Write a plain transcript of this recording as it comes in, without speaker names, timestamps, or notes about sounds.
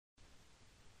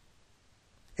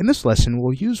In this lesson,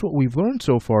 we'll use what we've learned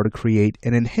so far to create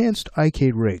an enhanced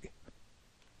IK rig.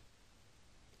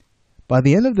 By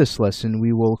the end of this lesson,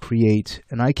 we will create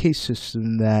an IK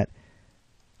system that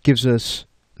gives us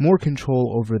more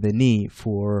control over the knee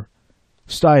for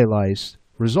stylized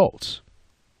results.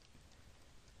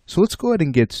 So let's go ahead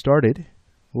and get started.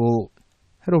 We'll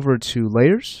head over to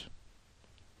Layers.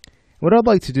 What I'd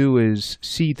like to do is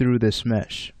see through this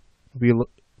mesh. It'll be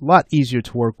a lot easier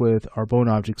to work with our bone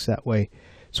objects that way.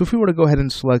 So if we were to go ahead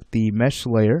and select the mesh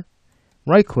layer,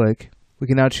 right click, we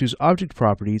can now choose object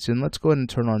properties, and let's go ahead and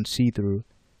turn on see-through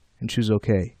and choose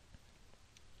OK.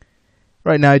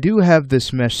 Right now I do have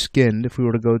this mesh skinned. If we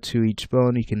were to go to each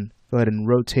bone, you can go ahead and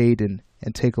rotate and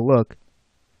take a look.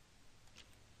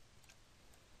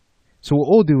 So what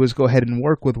we'll do is go ahead and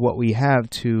work with what we have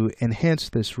to enhance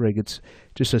this rig. It's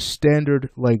just a standard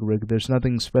leg rig. There's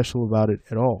nothing special about it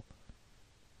at all.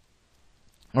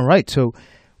 Alright, so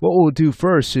what we'll do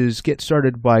first is get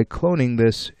started by cloning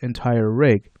this entire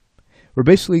rig. We're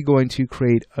basically going to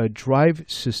create a drive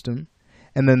system,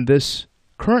 and then this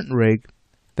current rig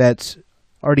that's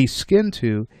already skinned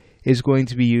to is going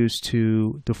to be used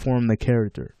to deform the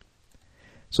character.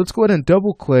 So let's go ahead and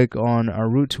double click on our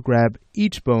root to grab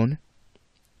each bone,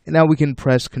 and now we can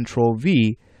press Ctrl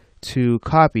V to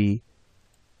copy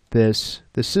the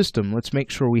system. Let's make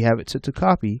sure we have it set to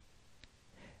copy.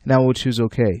 Now we'll choose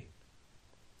OK.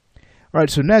 Alright,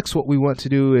 so next what we want to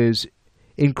do is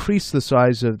increase the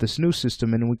size of this new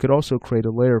system, and we could also create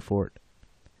a layer for it.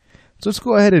 So let's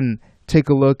go ahead and take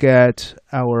a look at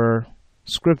our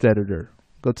script editor.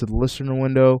 Go to the listener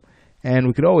window, and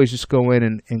we could always just go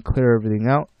in and clear everything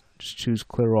out. Just choose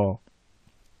clear all.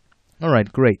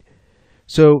 Alright, great.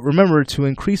 So remember, to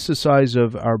increase the size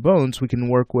of our bones, we can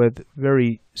work with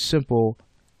very simple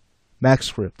max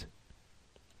script.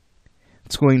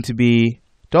 It's going to be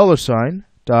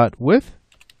 $.width,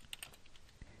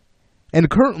 and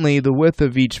currently the width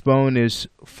of each bone is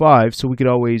 5, so we could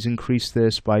always increase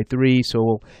this by 3, so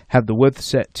we'll have the width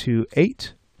set to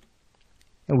 8,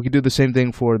 and we can do the same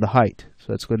thing for the height. So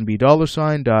that's going to be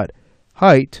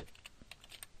 $.height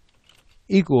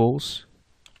equals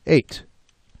 8.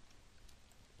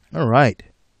 Alright,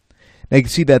 now you can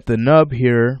see that the nub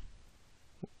here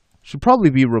should probably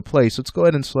be replaced. Let's go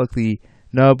ahead and select the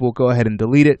nub. We'll go ahead and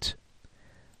delete it.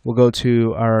 We'll go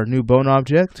to our new bone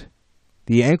object,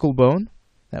 the ankle bone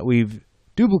that we've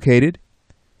duplicated.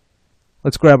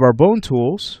 Let's grab our bone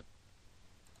tools,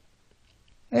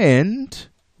 and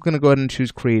we're going to go ahead and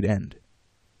choose Create End.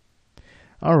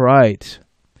 Alright,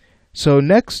 so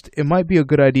next it might be a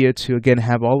good idea to again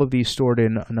have all of these stored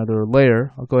in another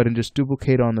layer. I'll go ahead and just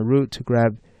duplicate on the root to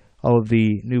grab all of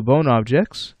the new bone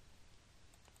objects.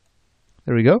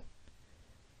 There we go.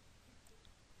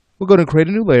 We'll go to create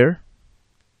a new layer,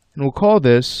 and we'll call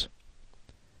this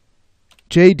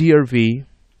JDRV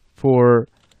for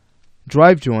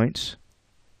drive joints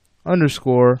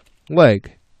underscore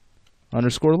leg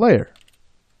underscore layer.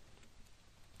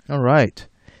 Alright,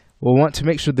 we'll want to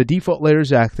make sure the default layer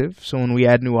is active, so when we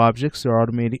add new objects, they're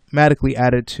automatically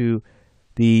added to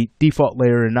the default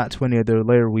layer and not to any other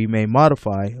layer we may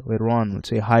modify later on, let's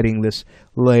say hiding this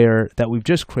layer that we've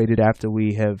just created after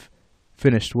we have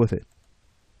finished with it.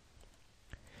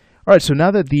 Alright, so now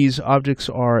that these objects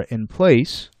are in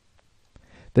place,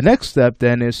 the next step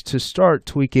then is to start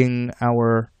tweaking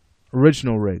our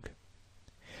original rig.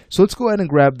 So let's go ahead and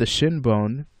grab the shin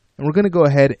bone, and we're going to go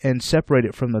ahead and separate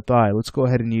it from the thigh. Let's go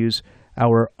ahead and use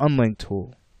our unlink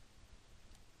tool.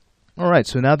 Alright,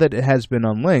 so now that it has been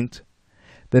unlinked,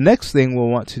 the next thing we'll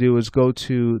want to do is go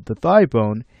to the thigh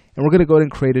bone, and we're going to go ahead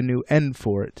and create a new end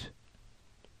for it.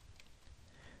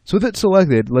 So with it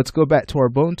selected, let's go back to our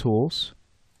bone tools.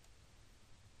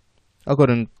 I'll go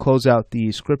ahead and close out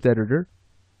the script editor,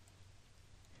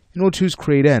 and we'll choose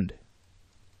Create End.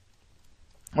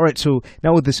 Alright, so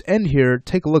now with this end here,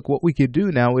 take a look. What we could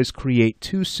do now is create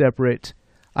two separate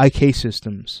IK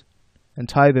systems and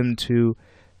tie them to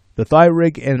the thigh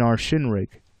rig and our shin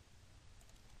rig.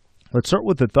 Let's start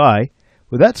with the thigh.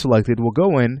 With that selected, we'll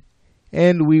go in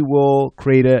and we will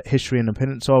create a history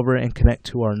independent solver and connect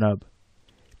to our nub.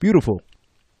 Beautiful.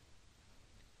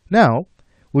 Now,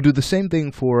 we'll do the same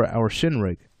thing for our shin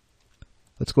rig.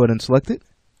 Let's go ahead and select it.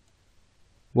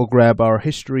 We'll grab our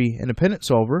history independent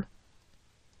solver,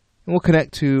 and we'll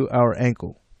connect to our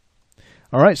ankle.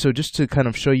 Alright, so just to kind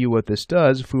of show you what this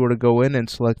does, if we were to go in and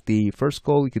select the first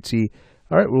goal, you could see,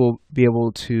 alright, we'll be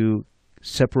able to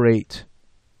separate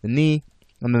the knee,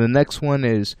 and then the next one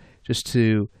is just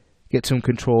to get some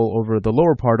control over the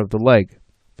lower part of the leg.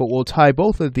 But we'll tie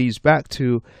both of these back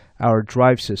to our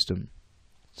drive system.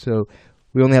 So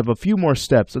we only have a few more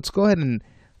steps. Let's go ahead and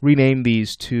rename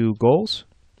these two goals.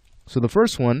 So the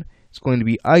first one is going to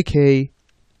be IK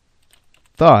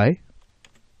thigh.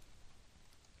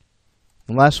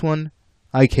 The last one,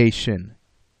 IK shin.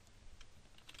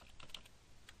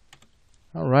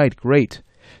 Alright, great.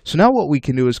 So now what we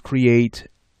can do is create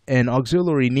an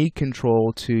auxiliary knee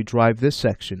control to drive this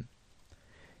section.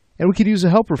 And we could use a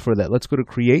helper for that. Let's go to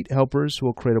Create Helpers.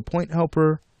 We'll create a point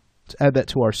helper. Let's add that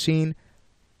to our scene.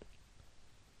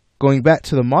 Going back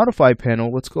to the Modify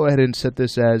panel, let's go ahead and set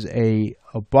this as a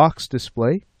box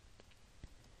display.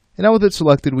 And now with it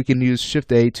selected, we can use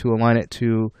Shift-A to align it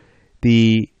to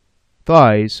the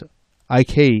thighs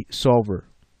IK solver.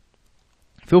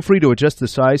 Feel free to adjust the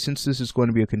size. Since this is going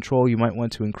to be a control, you might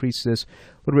want to increase this a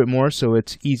little bit more so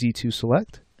it's easy to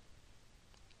select.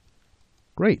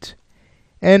 Great.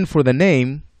 And for the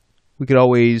name, we could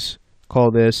always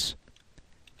call this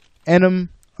enum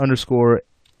underscore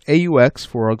AUX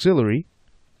for auxiliary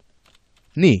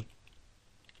knee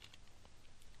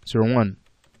 01.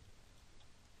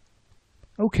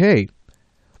 Okay.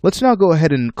 Let's now go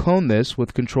ahead and clone this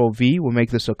with Control V. We'll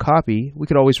make this a copy. We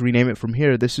could always rename it from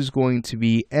here. This is going to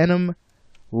be enum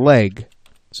leg.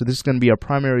 So this is going to be our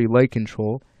primary leg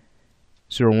control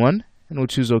 01, and we'll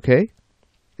choose OK.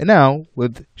 And now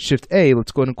with Shift A,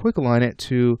 let's go ahead and quick align it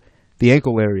to the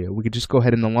ankle area. We could just go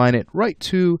ahead and align it right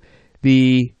to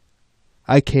the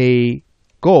IK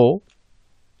goal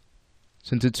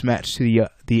since it's matched to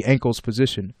the ankle's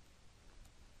position.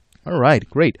 Alright,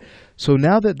 great. So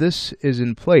now that this is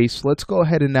in place, let's go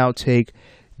ahead and now take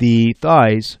the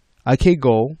thighs, IK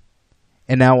goal,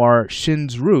 and now our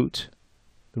shin's root,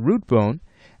 the root bone,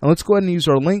 and let's go ahead and use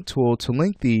our link tool to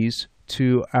link these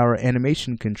to our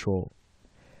animation control.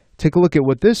 Take a look at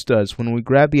what this does. When we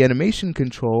grab the animation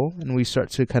control and we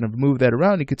start to kind of move that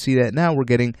around, you can see that now we're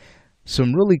getting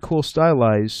some really cool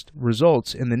stylized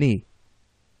results in the knee.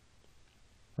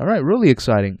 Alright, really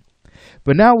exciting.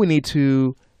 But now we need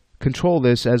to control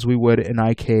this as we would an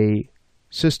IK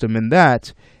system, and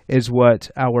that is what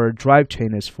our drive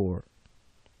chain is for.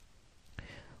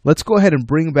 Let's go ahead and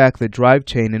bring back the drive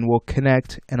chain and we'll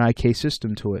connect an IK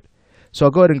system to it. So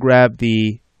I'll go ahead and grab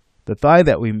the thigh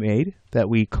that we made, that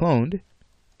we cloned,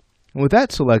 and with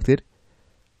that selected,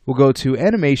 we'll go to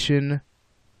Animation,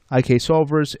 IK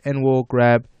Solvers, and we'll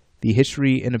grab the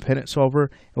History Independent Solver.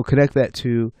 We'll connect that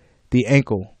to the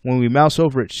ankle. When we mouse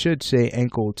over, it should say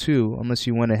ankle 2, unless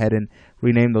you went ahead and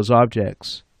rename those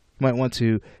objects. You might want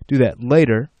to do that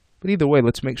later, but either way,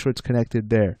 let's make sure it's connected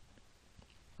there.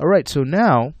 Alright, so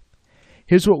now,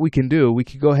 here's what we can do. We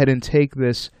could go ahead and take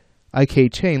this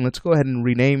IK chain. Let's go ahead and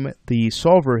rename the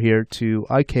solver here to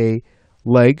IK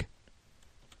leg.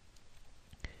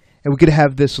 And we could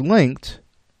have this linked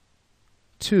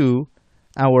to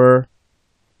our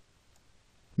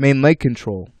main leg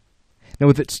control. Now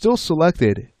with it still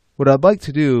selected, what I'd like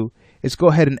to do is go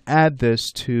ahead and add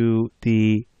this to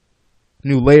the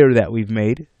new layer that we've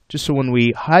made, just so when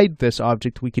we hide this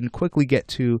object, we can quickly get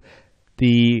to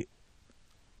the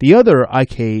other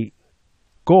IK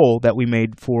goal that we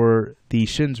made for the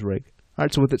shins rig.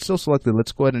 Alright, so with it still selected,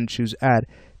 let's go ahead and choose Add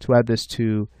to add this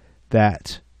to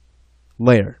that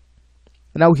layer.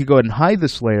 And now we can go ahead and hide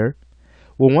this layer.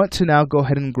 We'll want to now go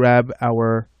ahead and grab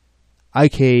our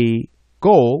IK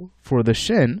goal for the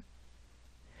shin,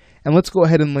 and let's go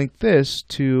ahead and link this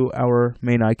to our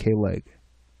main IK leg.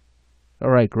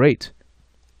 Alright, great.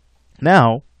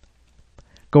 Now,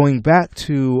 going back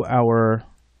to our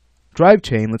drive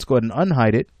chain, let's go ahead and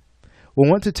unhide it. We'll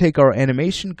want to take our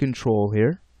animation control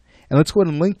here, and let's go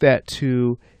ahead and link that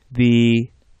to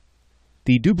the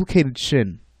duplicated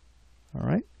shin.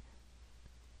 Alright?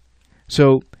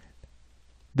 So,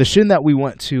 the shin that we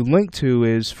want to link to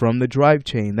is from the drive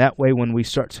chain. That way, when we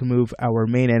start to move our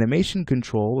main animation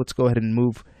control, let's go ahead and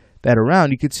move that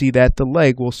around. You can see that the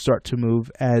leg will start to move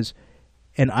as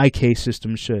an IK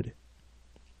system should.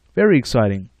 Very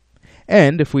exciting.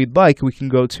 And if we'd like, we can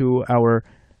go to our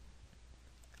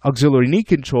auxiliary knee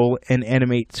control and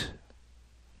animate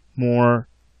more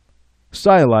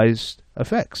stylized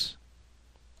effects.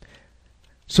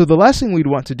 So the last thing we'd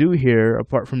want to do here,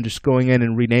 apart from just going in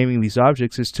and renaming these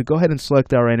objects, is to go ahead and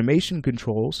select our animation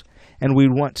controls, and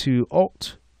we'd want to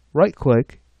Alt right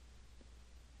click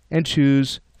and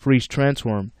choose Freeze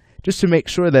Transform, just to make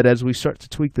sure that as we start to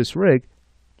tweak this rig,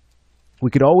 we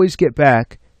could always get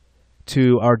back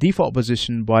to our default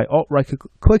position by Alt right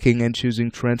clicking and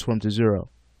choosing Transform to 0.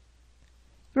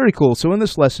 Very cool. So in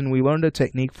this lesson, we learned a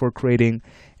technique for creating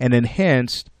an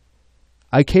enhanced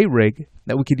IK rig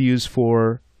that we could use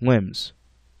for limbs.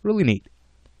 Really neat.